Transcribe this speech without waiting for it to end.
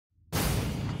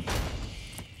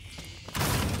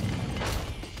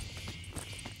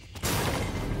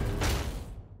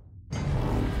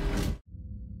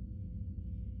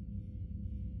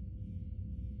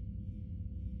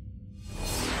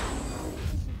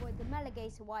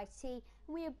Alligator YT, and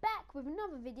we are back with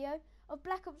another video of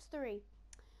Black Ops 3.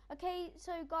 Okay,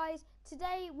 so guys,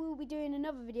 today we'll be doing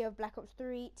another video of Black Ops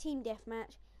 3 Team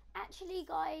Deathmatch. Actually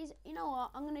guys, you know what,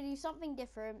 I'm going to do something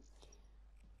different.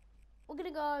 We're going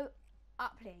to go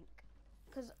uplink,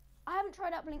 because I haven't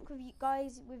tried uplink with you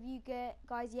guys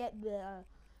yet.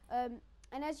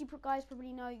 And as you guys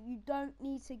probably know, you don't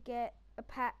need to get a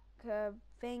pack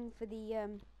thing for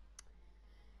the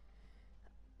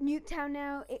Nuketown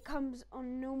now. It comes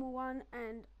on normal one,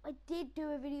 and I did do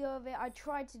a video of it. I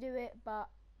tried to do it, but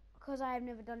because I have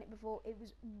never done it before, it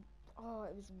was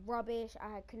rubbish.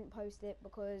 I couldn't post it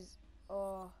because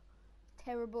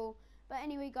terrible. But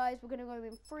anyway guys, we're gonna go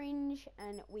in Fringe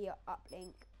and we are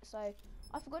uplink. So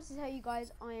I forgot to tell you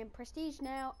guys, I am Prestige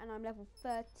now and I'm level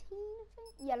 13, I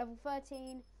think. Yeah, level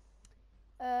 13.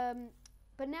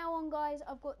 But now on guys,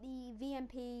 I've got the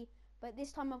VMP, but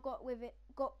this time I've got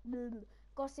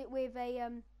it with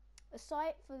a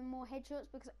sight for more headshots,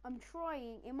 because I'm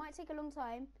trying. It might take a long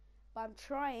time, but I'm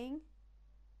trying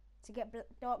to get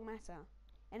dark matter.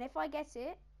 And if I get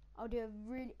it, I'll do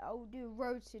a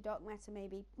road to dark matter,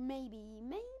 maybe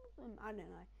I don't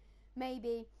know,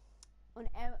 maybe on.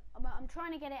 I'm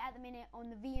trying to get it at the minute on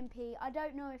the VMP. I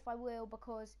don't know if I will,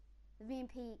 because the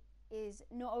VMP is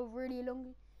not a really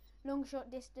long shot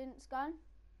distance gun.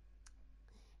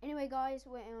 Anyway guys,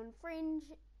 we're on Fringe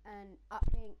and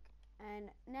uplink, and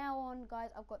now on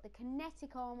guys, I've got the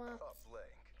kinetic armor.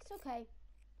 It's okay.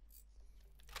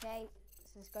 Okay,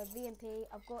 so let's go VMP.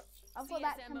 I've got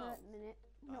that camo at the minute.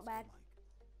 Not bad.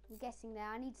 I'm guessing there.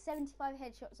 I need 75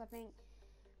 headshots, I think,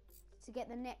 to get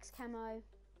the next camo.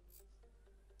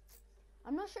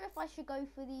 I'm not sure if I should go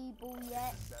for the ball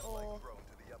yet or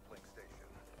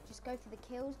just go for the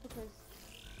kills, because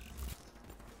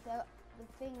the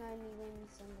thing only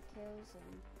wins on the kills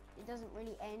and it doesn't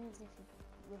really end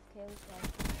with kills. So.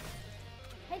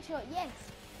 Headshot, yes!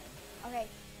 Okay,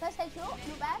 first headshot,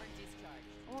 not bad.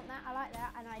 I want that, I like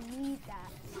that, and I need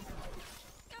that.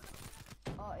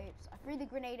 Oh, oops. I threw the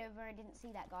grenade over, I didn't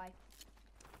see that guy.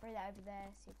 Throw that over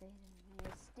there, see if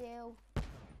there's still.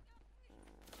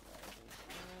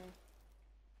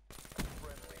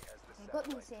 Okay, got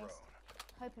the assist.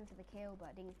 Hoping for the kill, but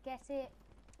I didn't get it.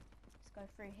 Let's go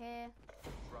through here.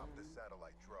 Drop the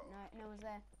satellite drone. No one's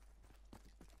there.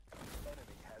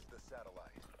 Enemy has the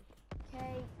satellite.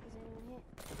 Okay, is anyone here?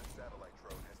 The satellite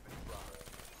drone has been dropped.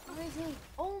 Where is he?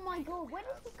 Oh my god, where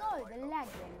did he go? The lag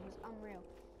then was unreal.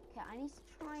 Okay, I need to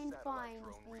try and find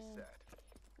the...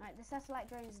 Right, the satellite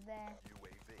drone is there.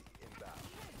 UAV inbound.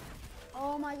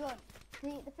 Oh my god.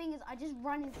 The thing is, I just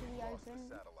run into the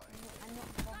open and not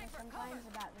bother sometimes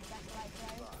about the satellite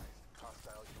drone.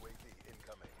 Hostile UAV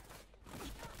incoming.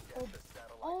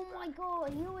 Oh my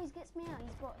god, he always gets me out.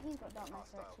 He's got dark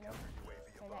matter actually.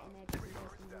 Throw that in there because he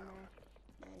knows he's in there.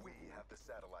 We have the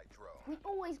satellite drone. We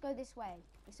always go this way.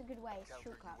 It's a good way. It's a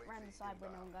shortcut. Round the side where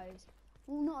no one goes.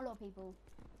 Well, not a lot of people.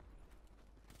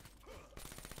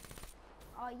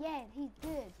 Oh yeah, he's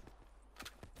good.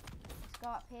 Let's go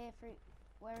up here through.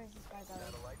 Where is this guy going?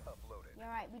 Satellite uploaded.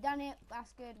 Yeah, right, we done it.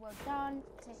 That's good. Well done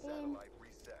to him. Satellite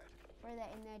reset. Throw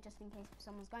that in there just in case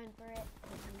someone's going for it.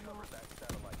 Cover that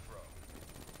satellite drone.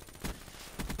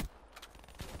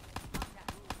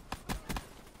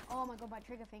 Oh my god, my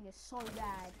trigger finger is so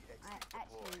bad.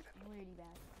 Actually, really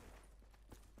bad.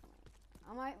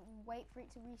 I might wait for it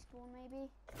to respawn,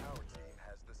 maybe. Our team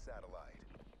has the satellite.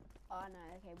 Oh no,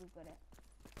 okay, we've got it.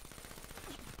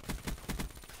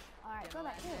 Alright, got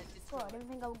that too. Well, I didn't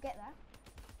think I would get that.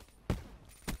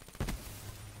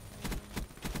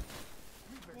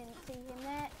 Didn't see him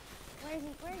there. Where is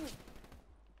he? Where is he?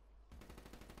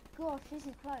 Gosh, this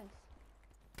is close.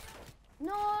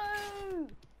 No!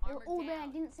 They were all there, I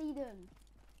didn't see them.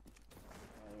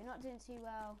 Okay, you're not doing too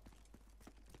well.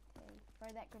 Okay, throw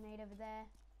that grenade over there.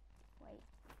 Wait.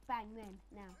 Bang then.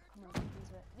 Now, come on,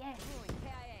 into it. Yes!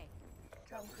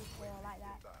 That was good for I like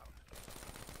that.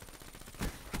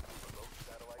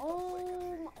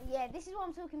 Oh, yeah, this is what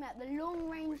I'm talking about. The long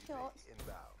range shots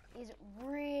is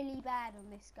really bad on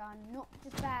this gun. Not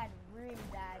just bad, really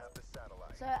bad.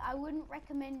 So I wouldn't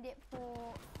recommend it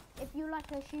for, if you like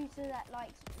a shooter that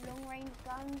likes long range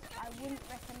guns, I wouldn't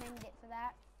recommend it for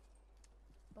that,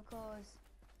 because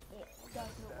it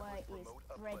does not work. It's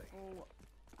dreadful,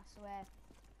 I swear.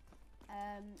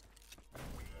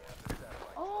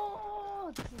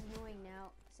 Oh, this is annoying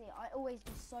now. See, I always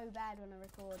do so bad when I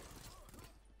record.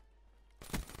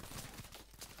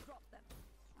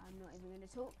 I'm not even going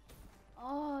to talk.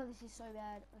 Oh, this is so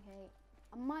bad. Okay,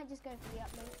 I might just go for the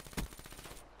uplink.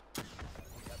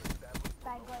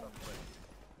 Bad going.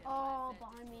 Oh,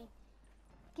 behind me.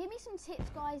 Give me some tips,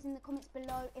 guys, in the comments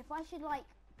below. If I should, like,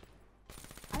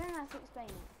 I don't know how to explain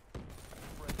it.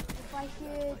 If I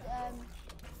should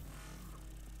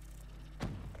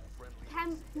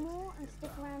camp more and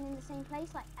stick around in the same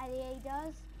place like ADA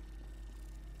does,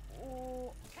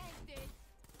 or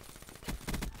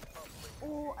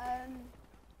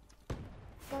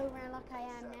go around like I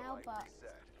am now. But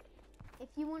if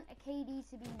you want a KD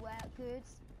to be good,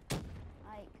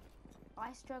 like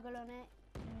I struggle on it,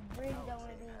 you really don't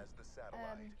want to be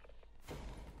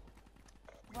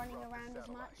running around as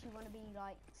much. You want to be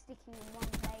like sticking in one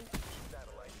place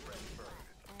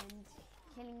and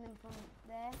killing them from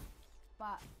there.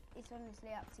 But it's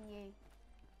honestly up to you.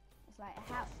 It's like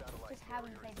just how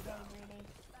you play the game, really.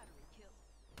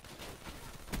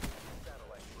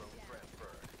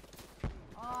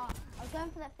 Oh, I was going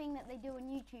for that thing that they do on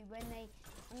YouTube when they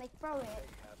throw it.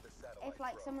 If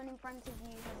like someone in front of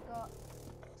you has got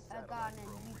a gun and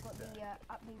you've got the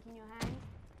uplink in your hand,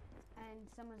 and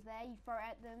someone's there, you throw it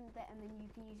at them, and then you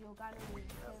can use your gun and you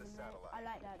kill them there. I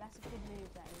like that. That's a good move.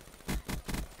 That is.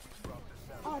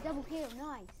 Oh, double kill,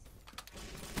 nice.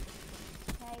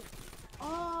 Okay.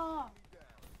 Oh.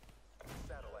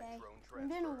 Okay. I'm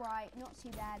doing alright, not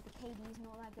too bad. The KD's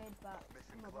not that good, but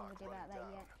I'm not bothered about that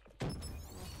yet.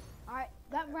 Alright,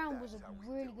 that round was a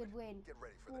really good win.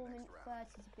 4 minutes 30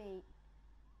 to beat.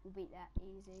 We'll beat that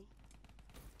easy.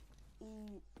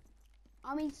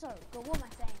 I mean, sorry, but what am I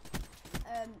saying?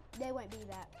 There won't be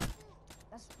that.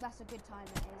 That's a good time,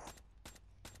 that is.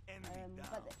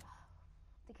 But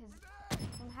because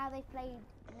from how they played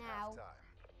now,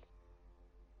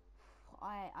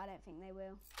 I don't think they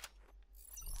will.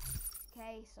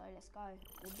 Okay, so let's go.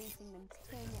 We're beating them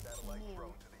 10-0.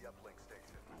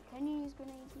 Right, can you use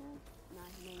grenades now? No,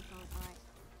 you can't. Alright.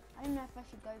 I don't know if I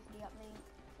should go for the uplink.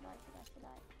 Should I?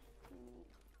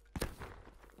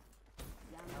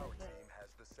 Yeah, I'm Our going for it. team has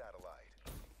the satellite.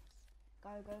 Go,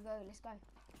 let's go.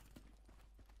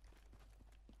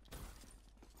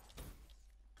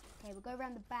 Okay, we'll go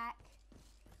around the back.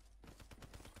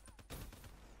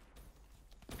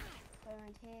 Go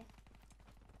around here.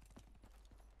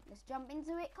 Let's jump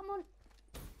into it. Come on.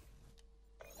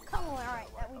 Come on. Alright,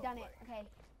 we've done it. Okay.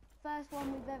 First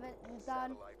one we've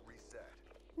done.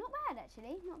 Not bad,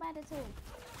 actually. Not bad at all.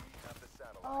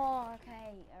 Oh,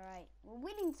 okay. Alright. We're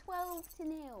winning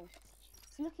 12-0.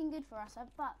 It's looking good for us.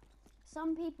 But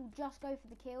some people just go for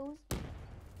the kills,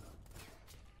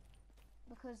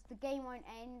 because the game won't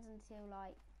end until,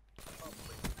 like,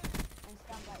 and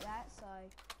stuff like that. So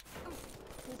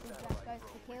people just go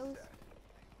for the kills.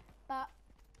 But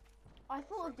I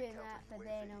thought of doing that, but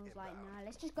then I was like, nah,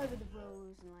 let's just go with the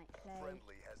rules and like play. And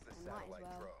might as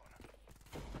well.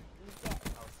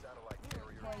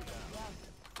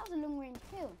 That was a long range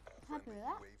kill. Happy with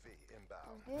that. That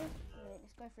was good. Right,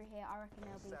 let's go through here. I reckon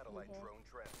there'll be a few here.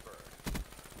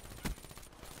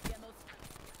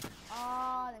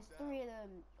 Ah, there's 3 of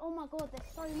them. Oh my god,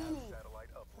 there's so many.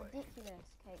 Ridiculous.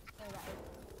 Okay, let's throw that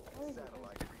over.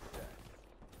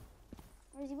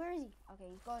 Where is he? Where is he? Okay,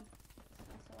 he's gone.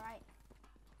 That's alright.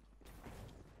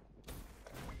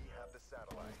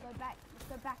 Let's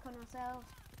go back on ourselves.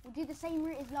 We'll do the same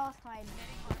route as last time.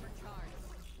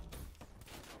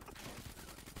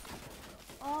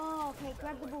 Oh, okay,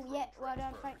 grab the ball. Yeah, well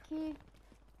done, thank you.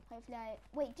 Hopefully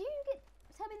wait, do you get...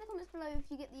 Tell me in the comments below if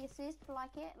you get the assist for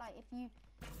like it. Like if you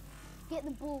get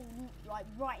the ball like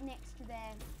right next to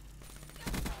their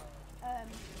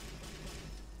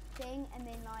thing, and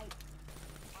then like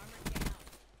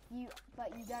you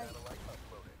don't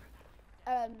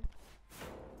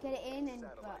get it in, and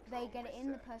but they get it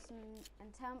in, the person,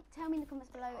 and tell me in the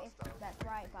comments below if that's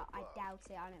right, but I doubt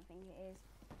it. I don't think it is.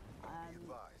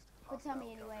 But tell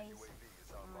me anyways.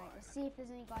 Alright, let's see if there's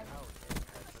any guys.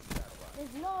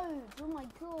 There's loads. Oh my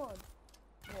god.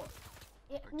 What?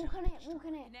 Walk on it.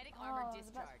 Oh, I was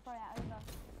about to throw that over.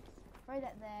 Throw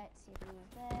that there. See if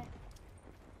anyone's there.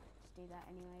 Just do that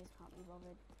anyways. Can't be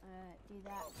bothered. Do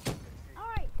that.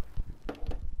 Alright.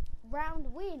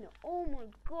 Round win. Oh my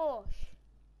gosh.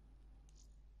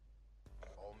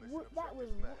 That was,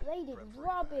 they did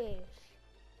rubbish.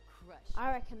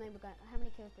 I reckon they were going, how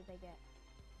many kills did they get?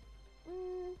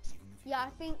 Yeah, I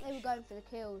think they were going for the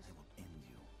kills.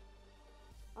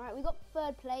 Alright, we got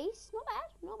 3rd place.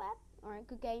 Not bad. Alright,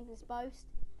 good game. Let's boast.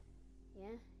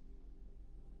 Yeah.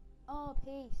 Oh,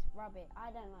 peace. Rub it.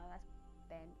 I don't know. That's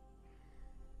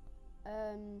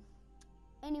bent.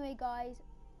 Anyway, guys,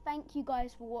 thank you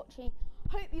guys for watching.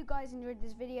 Hope you guys enjoyed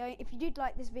this video. If you did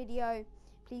like this video,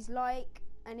 please like.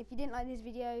 And if you didn't like this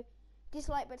video,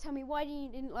 dislike, but tell me why you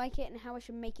didn't like it and how I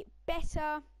should make it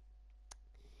better.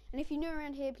 And if you're new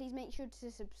around here, please make sure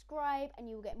to subscribe and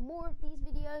you will get more of these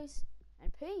videos.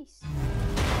 And peace.